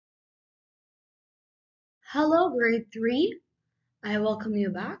Hello, grade 3. I welcome you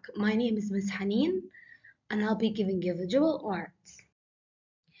back. My name is Miss Haneen, and I'll be giving you visual arts.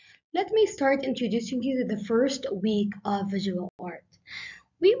 Let me start introducing you to the first week of visual art.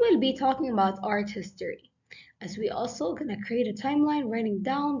 We will be talking about art history, as we also gonna create a timeline writing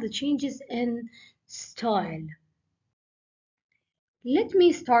down the changes in style. Let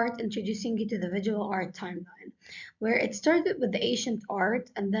me start introducing you to the visual art timeline, where it started with the ancient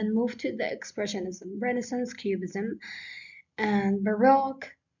art and then moved to the Expressionism, Renaissance, Cubism, and Baroque,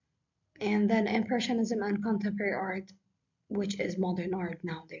 and then Impressionism and contemporary art, which is modern art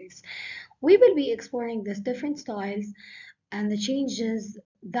nowadays. We will be exploring these different styles and the changes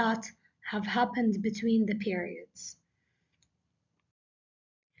that have happened between the periods.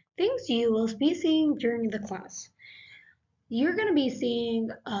 Things you will be seeing during the class. You're going to be seeing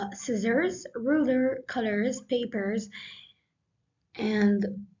scissors, ruler, colors, papers,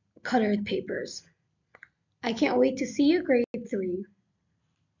 and colored papers. I can't wait to see you, grade 3.